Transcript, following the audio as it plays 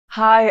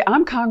Hi,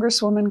 I'm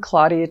Congresswoman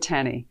Claudia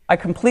Tenney. I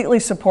completely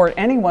support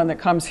anyone that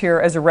comes here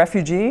as a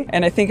refugee,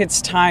 and I think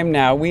it's time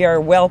now. We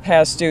are well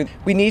past due.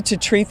 We need to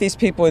treat these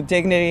people with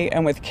dignity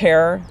and with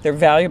care. They're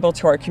valuable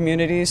to our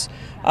communities.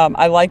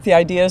 I like the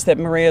ideas that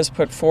Maria's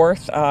put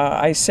forth.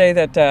 I say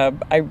that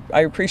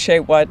I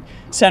appreciate what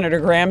Senator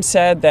Graham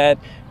said, that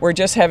we're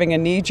just having a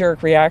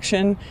knee-jerk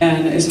reaction.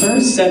 And as far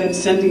as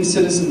sending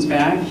citizens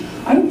back,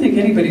 I don't think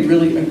anybody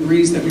really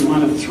agrees that we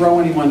want to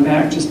throw anyone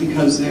back just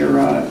because they're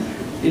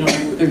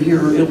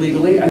here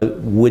illegally.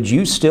 Would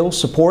you still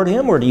support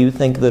him, or do you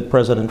think that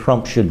President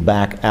Trump should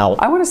back out?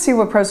 I want to see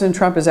what President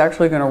Trump is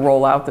actually going to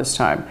roll out this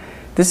time.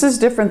 This is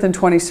different than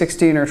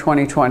 2016 or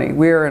 2020.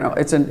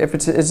 It's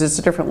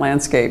a different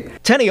landscape.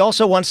 Tenney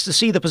also wants to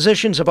see the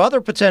positions of other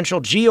potential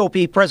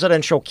GOP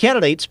presidential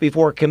candidates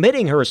before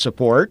committing her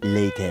support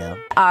later.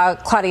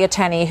 Claudia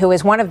Tenney, who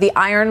is one of the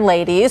Iron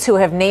Ladies who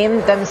have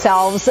named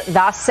themselves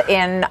thus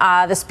in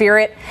the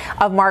spirit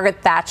of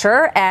Margaret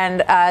Thatcher,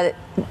 and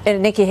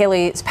Nikki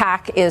Haley's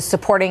PAC is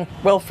supporting.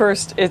 Well,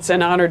 first, it's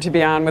an honor to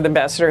be on with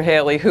Ambassador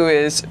Haley, who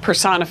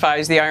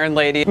personifies the Iron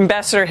Lady.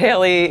 Ambassador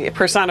Haley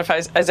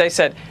personifies, as I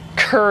said,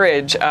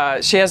 courage.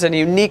 She has a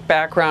unique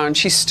background.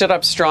 She stood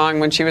up strong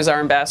when she was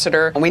our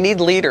ambassador. We need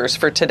leaders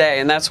for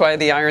today, and that's why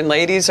the Iron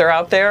Ladies are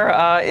out there.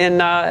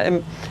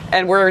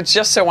 And we're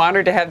just so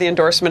honored to have the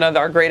endorsement of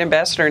our great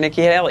ambassador,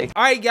 Nikki Haley.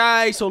 All right,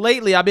 guys. So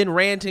lately, I've been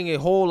ranting a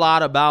whole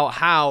lot about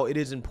how it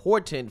is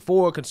important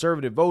for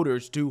conservative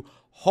voters to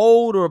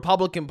hold the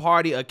Republican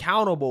Party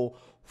accountable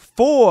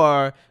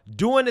for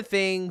doing the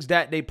things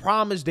that they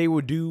promised they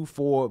would do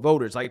for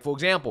voters. Like, for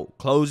example,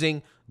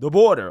 closing the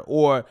border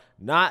or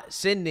not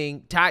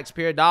sending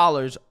taxpayer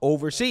dollars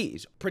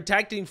overseas,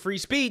 protecting free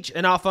speech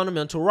and our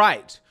fundamental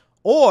rights,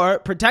 or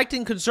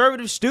protecting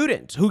conservative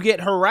students who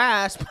get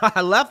harassed by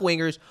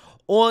left-wingers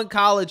on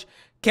college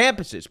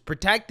campuses,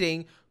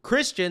 protecting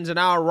Christians and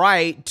our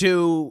right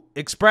to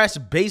express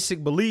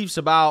basic beliefs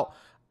about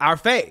our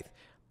faith.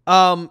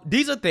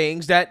 These are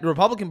things that the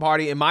Republican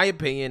Party, in my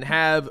opinion,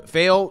 have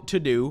failed to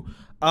do.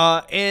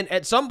 And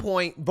at some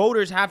point,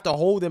 voters have to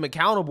hold them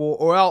accountable,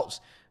 or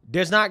else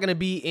there's not going to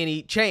be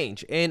any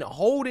change. And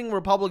holding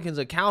Republicans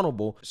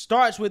accountable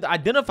starts with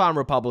identifying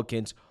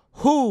Republicans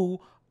who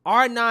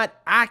are not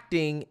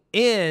acting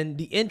in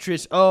the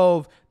interest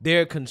of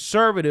their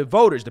conservative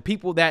voters, the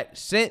people that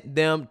sent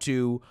them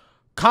to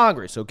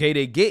Congress. Okay,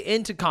 they get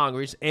into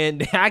Congress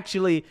and they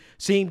actually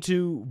seem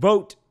to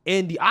vote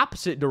in the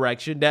opposite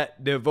direction that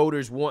their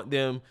voters want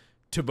them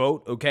to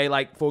vote. Okay,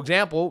 like, for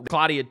example,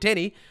 Claudia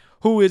Tenney,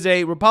 who is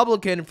a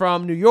Republican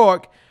from New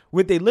York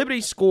with a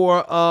Liberty score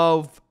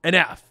of an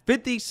F,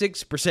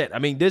 56%. I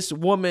mean, this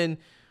woman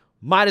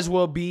might as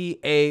well be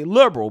a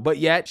liberal, but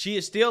yet she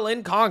is still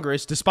in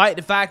Congress, despite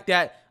the fact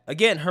that,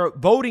 again, her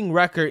voting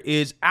record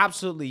is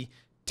absolutely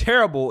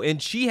terrible,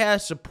 and she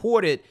has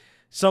supported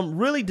some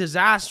really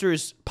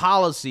disastrous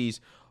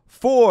policies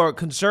for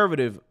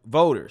conservative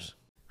voters.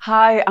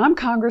 Hi, I'm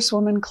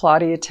Congresswoman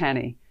Claudia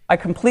Tenney. I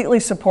completely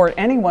support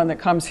anyone that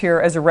comes here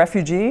as a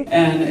refugee.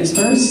 And as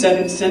far as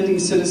sending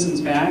citizens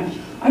back,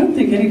 I don't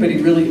think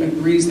anybody really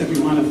agrees that we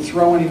want to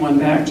throw anyone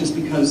back just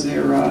because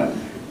they're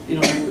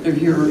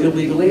here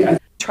illegally. I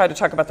try to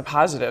talk about the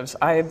positives.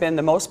 I have been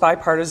the most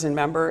bipartisan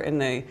member in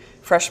the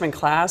freshman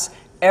class.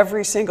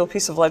 Every single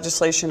piece of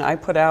legislation I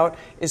put out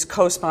is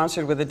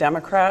co-sponsored with a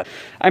Democrat.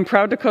 I'm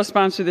proud to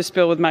co-sponsor this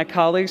bill with my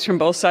colleagues from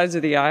both sides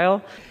of the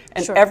aisle.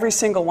 And sure, every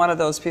single one of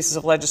those pieces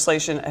of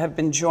legislation have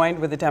been joined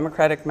with a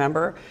Democratic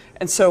member.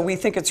 And so we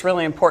think it's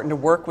really important to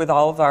work with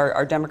all of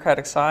our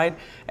Democratic side.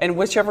 And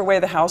whichever way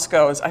the House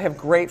goes, I have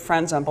great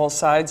friends on both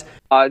sides.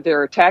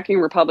 They're attacking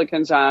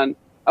Republicans on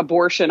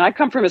abortion. I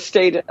come from a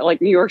state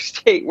like New York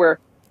State where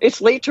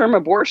it's late-term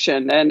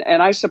abortion, and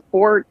I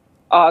support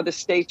the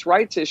state's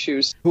rights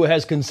issues. Who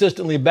has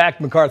consistently backed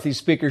McCarthy's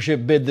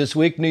speakership bid this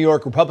week, New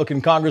York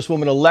Republican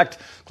Congresswoman-elect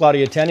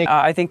Claudia Tenney.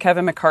 I think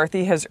Kevin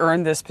McCarthy has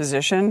earned this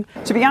position.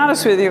 To be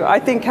honest with you, I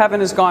think Kevin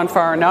has gone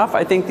far enough.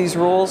 I think these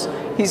rules,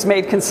 he's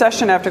made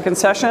concession after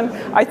concession.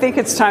 I think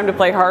it's time to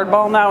play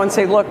hardball now and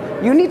say, look,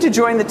 you need to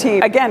join the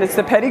team. Again, it's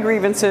the petty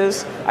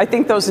grievances. I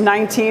think those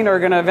 19 are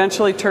going to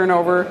eventually turn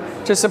over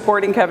to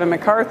supporting Kevin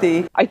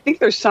McCarthy. I think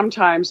there's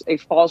sometimes a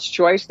false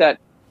choice that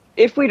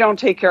if we don't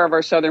take care of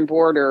our southern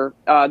border,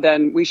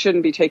 then we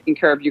shouldn't be taking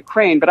care of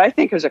Ukraine. But I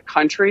think as a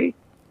country,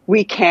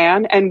 we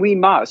can and we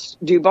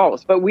must do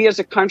both. But we as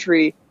a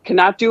country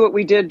cannot do what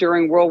we did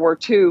during World War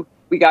II.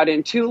 We got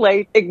in too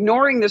late.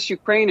 Ignoring this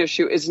Ukraine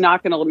issue is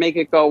not going to make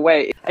it go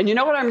away. And you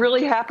know what I'm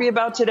really happy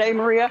about today,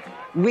 Maria?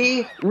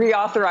 We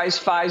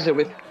reauthorized FISA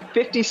with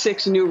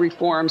 56 new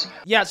reforms.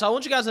 Yeah, so I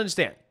want you guys to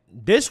understand.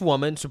 This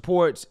woman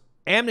supports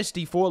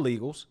amnesty for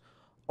illegals,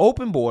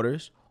 open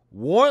borders,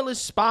 warrantless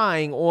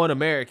spying on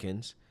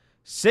Americans,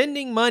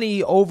 sending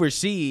money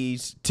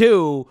overseas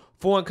to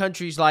foreign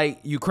countries like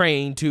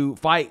Ukraine to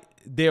fight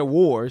their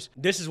wars.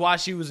 This is why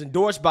she was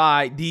endorsed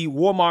by the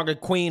warmonger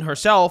queen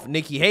herself,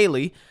 Nikki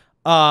Haley.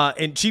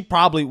 And she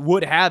probably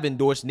would have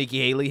endorsed Nikki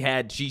Haley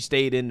had she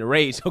stayed in the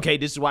race. Okay,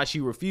 this is why she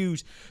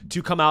refused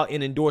to come out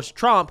and endorse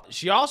Trump.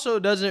 She also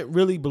doesn't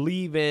really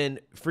believe in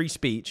free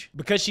speech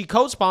because she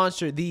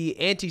co-sponsored the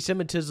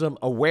Anti-Semitism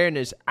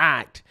Awareness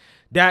Act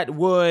that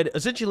would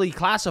essentially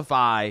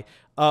classify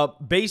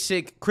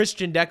basic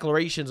Christian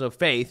declarations of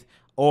faith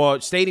or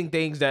stating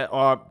things that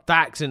are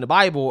facts in the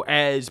Bible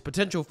as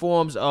potential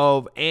forms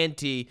of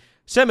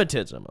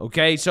anti-Semitism.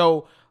 Okay,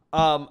 so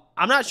I'm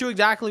not sure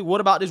exactly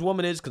what about this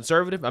woman is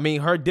conservative. I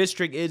mean, her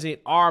district is an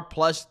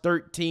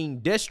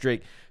R+13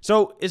 district,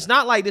 so it's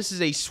not like this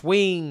is a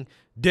swing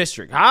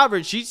district.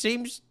 However, she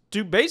seems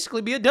to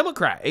basically be a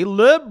Democrat, a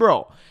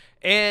liberal.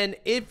 And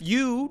if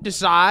you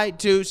decide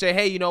to say,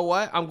 hey, you know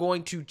what, I'm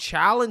going to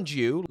challenge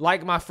you,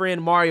 like my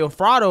friend Mario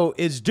Fratto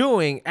is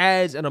doing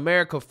as an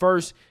America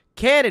First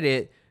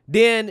candidate,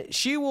 then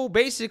she will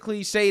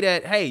basically say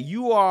that, hey,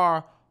 you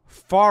are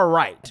far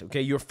right.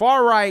 Okay, you're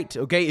far right.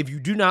 Okay, if you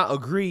do not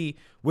agree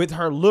with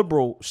her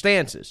liberal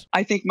stances.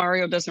 I think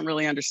Mario doesn't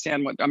really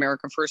understand what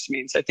America First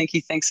means. I think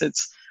he thinks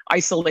it's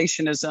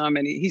isolationism,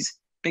 and he's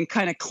been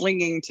kind of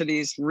clinging to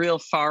these real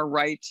far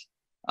right,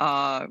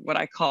 what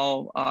I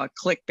call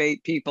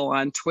clickbait people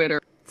on Twitter.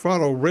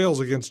 Fratto rails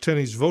against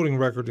Tenney's voting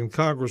record in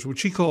Congress,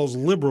 which he calls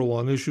liberal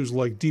on issues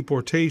like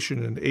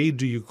deportation and aid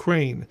to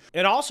Ukraine.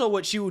 And also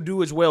what she will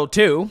do as well,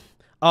 too,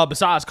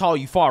 besides call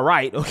you far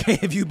right, okay,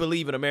 if you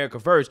believe in America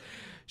First,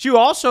 she will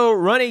also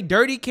run a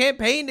dirty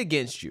campaign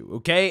against you,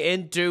 okay,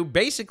 and to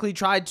basically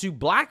try to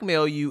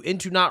blackmail you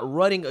into not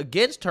running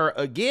against her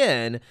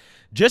again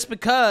just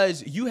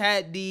because you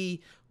had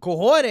the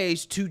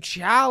cojones to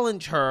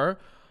challenge her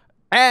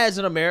as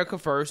an America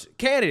First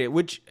candidate,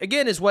 which,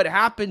 again, is what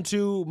happened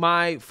to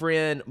my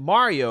friend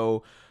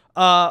Mario,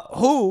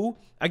 who,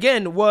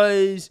 again,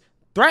 was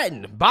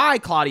threatened by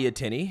Claudia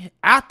Tenney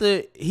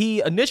after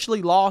he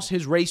initially lost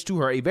his race to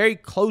her, a very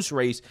close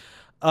race,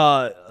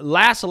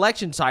 last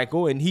election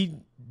cycle, and he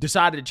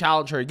decided to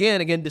challenge her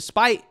again,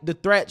 despite the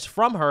threats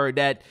from her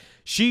that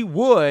she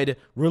would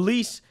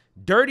release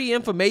dirty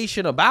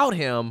information about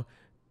him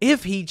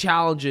if he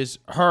challenges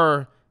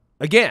her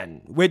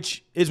again,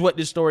 which is what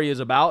this story is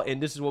about.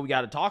 And this is what we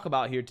got to talk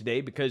about here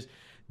today, because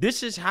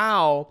this is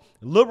how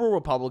liberal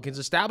Republicans,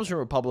 establishment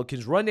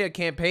Republicans, run their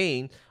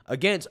campaign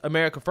against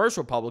America First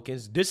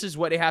Republicans. This is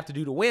what they have to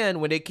do to win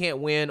when they can't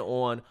win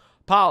on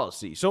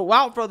policy. So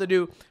without further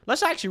ado,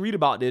 let's actually read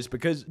about this,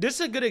 because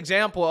this is a good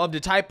example of the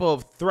type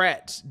of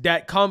threats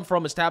that come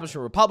from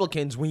establishment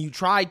Republicans when you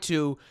try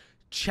to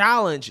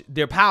challenge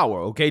their power.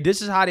 Okay, this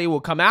is how they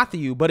will come after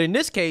you. But in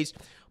this case,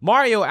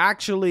 Mario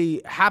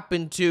actually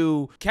happened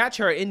to catch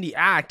her in the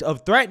act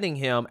of threatening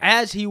him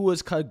as he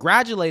was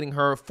congratulating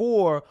her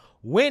for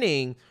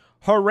winning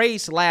her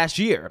race last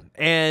year.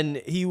 And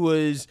he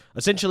was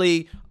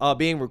essentially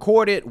being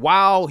recorded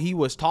while he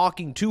was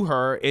talking to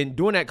her, and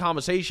during that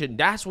conversation,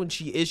 that's when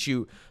she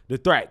issued the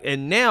threat.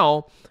 And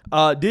now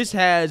this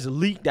has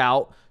leaked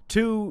out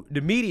to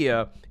the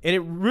media, and it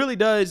really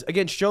does,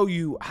 again, show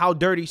you how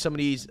dirty some of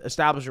these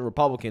establishment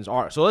Republicans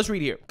are. So let's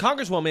read here.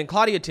 Congresswoman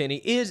Claudia Tenney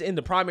is in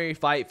the primary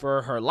fight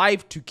for her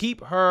life to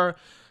keep her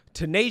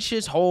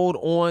tenacious hold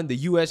on the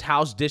U.S.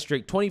 House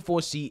District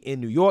 24 seat in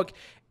New York,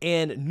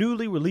 and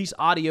newly released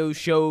audio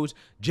shows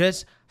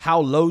just how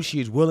low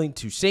she is willing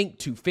to sink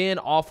to fend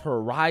off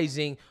her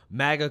rising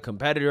MAGA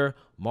competitor,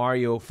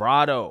 Mario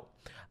Fratto.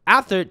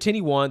 After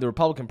Tenney won the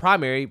Republican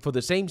primary for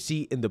the same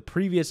seat in the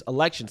previous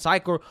election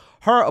cycle,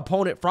 her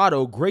opponent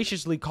Fratto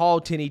graciously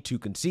called Tenney to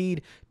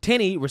concede.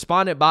 Tenney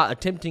responded by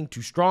attempting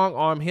to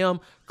strong-arm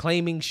him,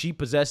 claiming she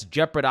possessed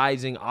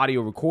jeopardizing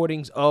audio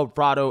recordings of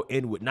Fratto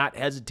and would not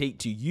hesitate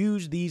to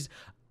use these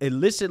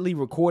illicitly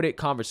recorded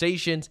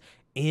conversations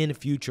in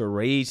future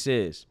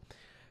races.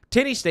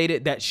 Tenney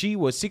stated that she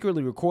was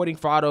secretly recording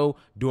Fratto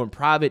during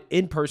private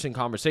in-person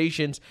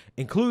conversations,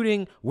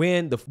 including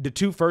when the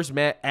two first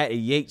met at a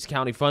Yates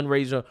County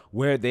fundraiser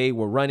where they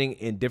were running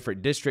in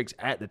different districts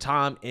at the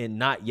time and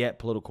not yet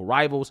political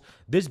rivals.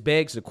 This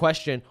begs the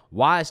question,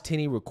 why is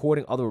Tenney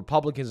recording other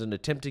Republicans and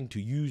attempting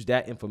to use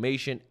that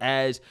information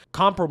as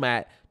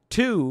compromat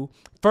to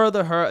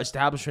further her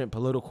establishment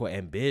political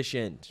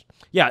ambitions?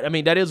 Yeah, I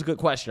mean, that is a good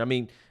question. I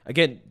mean,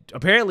 again,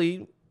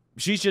 apparently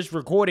she's just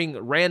recording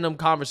random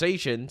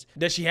conversations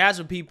that she has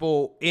with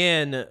people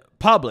in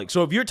public.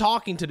 So if you're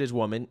talking to this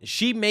woman,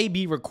 she may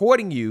be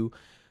recording you,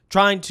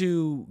 trying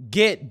to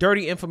get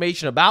dirty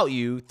information about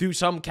you through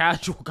some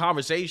casual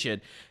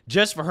conversation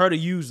just for her to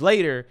use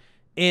later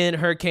in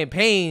her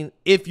campaign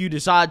if you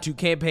decide to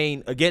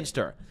campaign against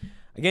her.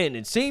 Again,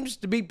 it seems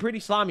to be pretty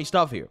slimy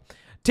stuff here.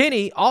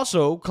 Tenney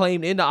also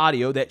claimed in the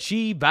audio that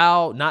she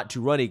vowed not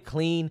to run a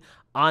clean,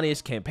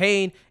 honest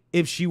campaign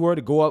if she were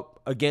to go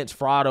up against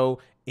Fratto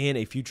in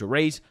a future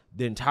race.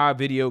 The entire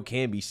video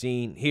can be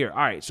seen here. All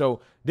right,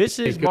 so this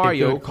is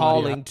Mario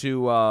calling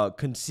to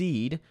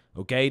concede,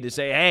 okay, to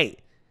say, hey,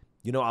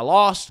 you know, I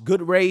lost,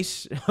 good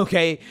race,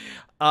 okay,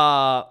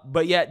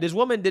 but yet this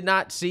woman did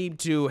not seem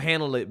to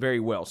handle it very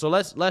well. So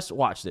let's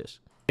watch this.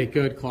 Hey,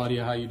 good,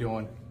 Claudia, how you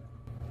doing?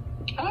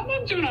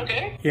 I'm doing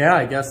okay. Yeah,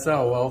 I guess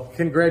so. Well,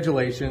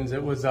 congratulations.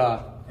 It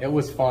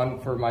was fun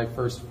for my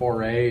first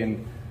foray,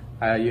 and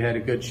you had a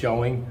good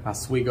showing.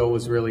 Oswego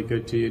was really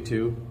good to you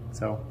too.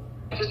 So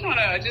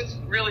I just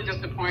really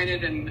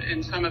disappointed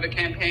in some of the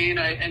campaign.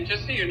 And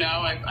just so you know,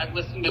 I've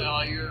listened to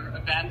all your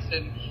events,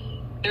 and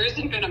there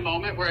hasn't been a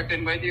moment where I've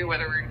been with you,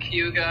 whether we're in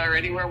Cayuga or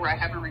anywhere, where I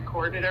haven't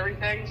recorded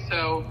everything.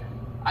 So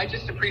I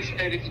just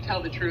appreciate if you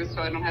tell the truth,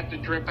 so I don't have to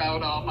drip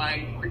out all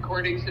my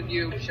recordings of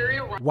you. I'm sure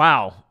you're right.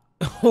 Wow.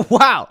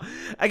 Wow.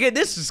 Again,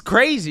 this is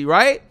crazy,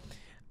 right?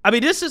 I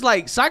mean, this is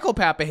like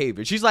psychopath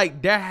behavior. She's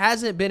like, there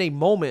hasn't been a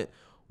moment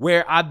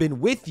where I've been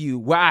with you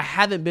where I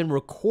haven't been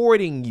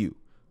recording you.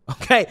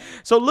 Okay.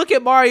 So look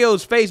at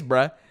Mario's face,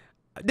 bruh.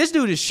 This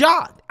dude is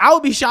shocked. I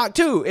would be shocked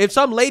too. If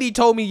some lady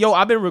told me, yo,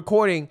 I've been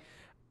recording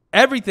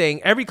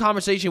everything, every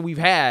conversation we've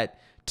had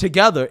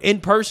together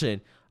in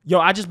person. Yo,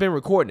 I just been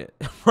recording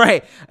it.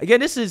 Right. Again,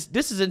 this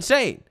is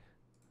insane.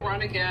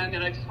 Run again,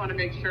 and I just want to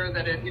make sure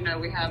that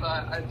we have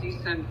a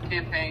decent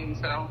campaign.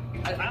 So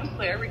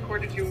honestly, I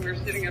recorded you when we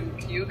were sitting in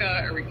Cayuga.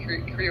 I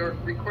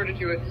recorded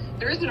you.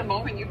 There isn't a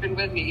moment you've been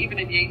with me, even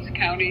in Yates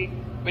County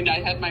when I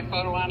had my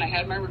photo on. I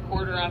had my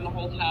recorder on the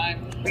whole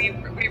time.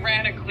 We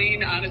ran a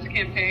clean, honest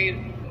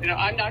campaign.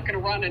 I'm not going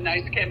to run a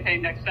nice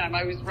campaign next time.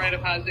 I always write a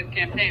positive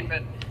campaign,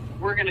 but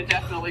we're going to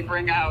definitely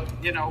bring out,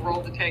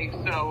 roll the tape.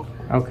 So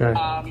okay.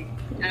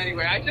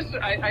 Anyway, I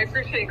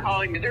appreciate you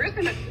calling me. There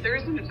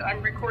isn't.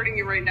 I'm recording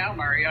you right now,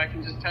 Mario. I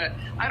can just tell.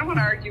 I don't want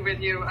to argue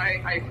with you.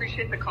 I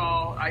appreciate the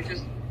call. I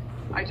just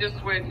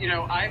went.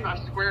 I'm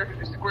a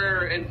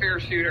square and fair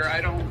shooter.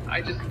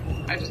 I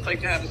just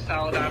like to have a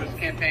solid, honest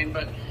campaign.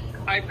 But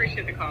I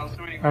appreciate the call.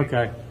 So anyway.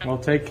 Okay. Well,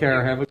 take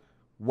care. Have a.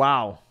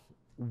 Wow.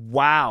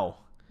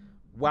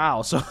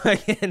 So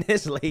again,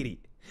 this lady,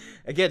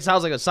 again,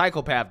 sounds like a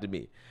psychopath to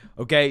me.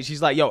 Okay,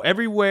 she's like, yo,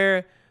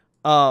 everywhere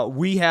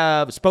we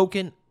have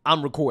spoken,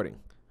 I'm recording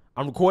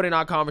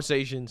our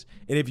conversations.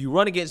 And if you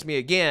run against me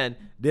again,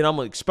 then I'm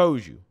going to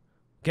expose you.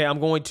 Okay, I'm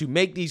going to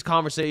make these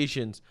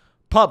conversations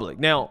public.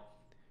 Now,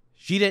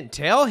 she didn't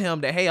tell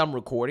him that, hey, I'm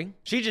recording.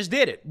 She just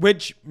did it,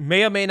 which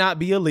may or may not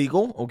be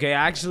illegal. Okay,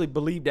 I actually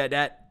believe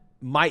that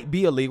might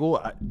be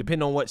illegal,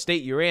 depending on what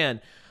state you're in.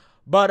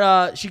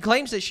 But she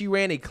claims that she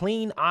ran a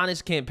clean,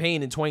 honest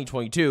campaign in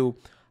 2022.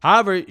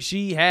 However,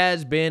 she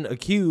has been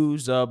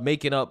accused of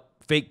making up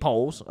fake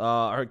polls.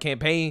 Her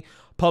campaign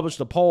published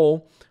a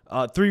poll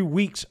 3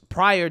 weeks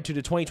prior to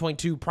the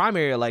 2022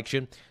 primary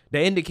election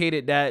that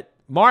indicated that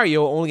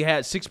Mario only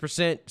had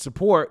 6%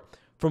 support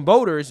from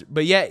voters,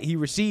 but yet he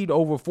received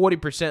over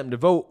 40% of the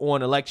vote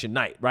on election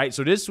night, right?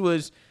 So this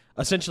was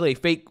essentially a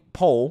fake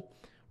poll,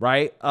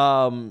 right?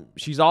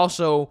 She's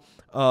also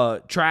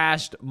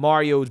trashed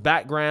Mario's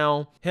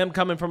background, him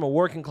coming from a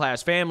working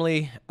class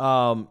family.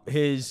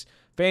 His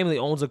family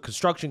owns a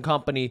construction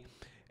company,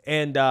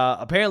 and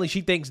apparently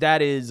she thinks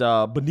that is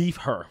beneath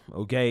her,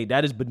 okay?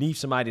 That is beneath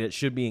somebody that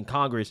should be in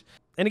Congress.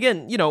 And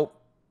again,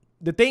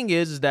 the thing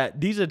is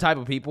that these are the type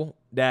of people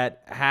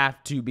that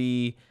have to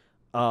be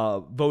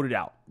voted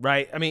out,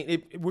 right? I mean,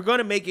 if we're going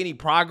to make any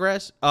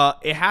progress,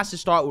 it has to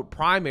start with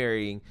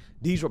primarying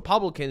these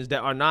Republicans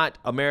that are not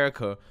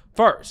America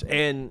first.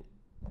 And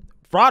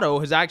Fratto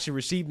has actually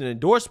received an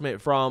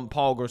endorsement from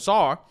Paul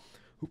Gosar,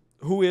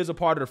 who is a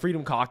part of the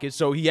Freedom Caucus.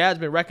 So he has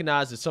been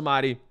recognized as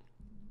somebody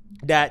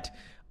that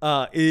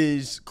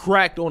is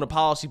correct on the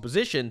policy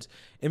positions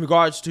in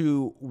regards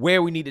to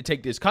where we need to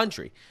take this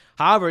country.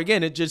 However,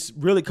 again, it just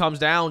really comes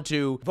down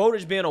to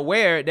voters being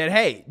aware that,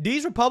 hey,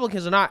 these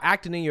Republicans are not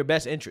acting in your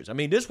best interest. I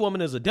mean, this woman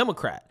is a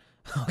Democrat,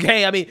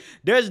 okay? I mean,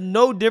 there's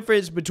no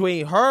difference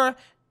between her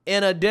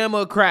and a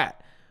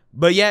Democrat,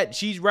 but yet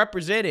she's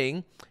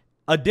representing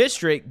a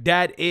district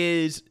that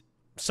is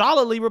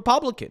solidly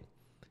Republican.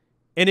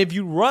 And if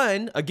you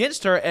run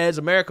against her as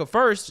America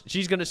First,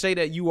 she's going to say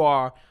that you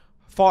are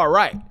far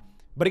right.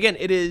 But again,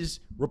 it is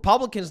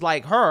Republicans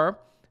like her.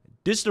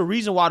 This is the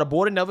reason why the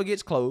border never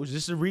gets closed.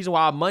 This is the reason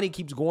why our money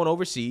keeps going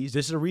overseas.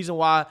 This is the reason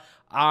why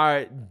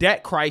our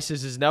debt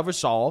crisis is never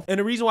solved. And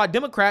the reason why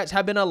Democrats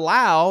have been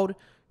allowed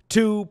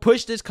to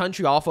push this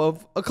country off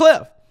of a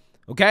cliff.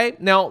 Okay,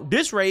 now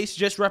this race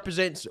just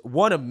represents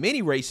one of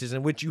many races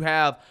in which you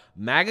have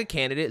MAGA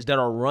candidates that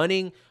are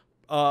running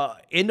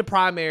in the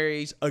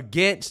primaries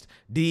against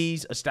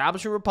these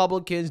establishment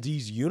Republicans,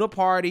 these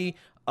uniparty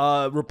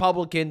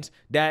Republicans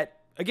that,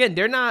 again,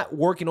 they're not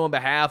working on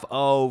behalf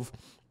of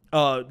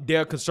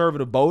their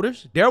conservative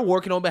voters. They're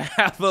working on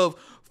behalf of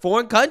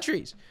foreign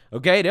countries.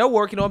 Okay, they're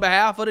working on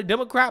behalf of the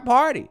Democrat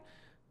Party.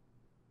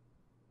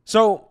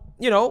 So,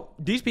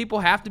 these people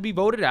have to be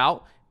voted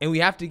out. And we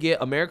have to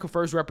get America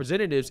First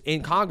representatives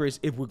in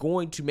Congress if we're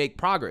going to make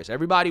progress.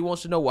 Everybody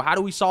wants to know, well, how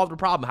do we solve the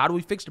problem? How do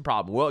we fix the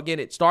problem? Well, again,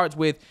 it starts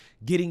with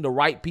getting the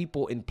right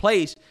people in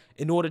place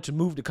in order to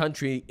move the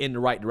country in the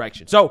right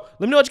direction. So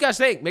let me know what you guys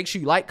think. Make sure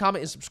you like,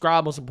 comment, and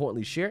subscribe. Most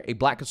importantly, share a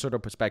Black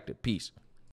conservative perspective. Peace.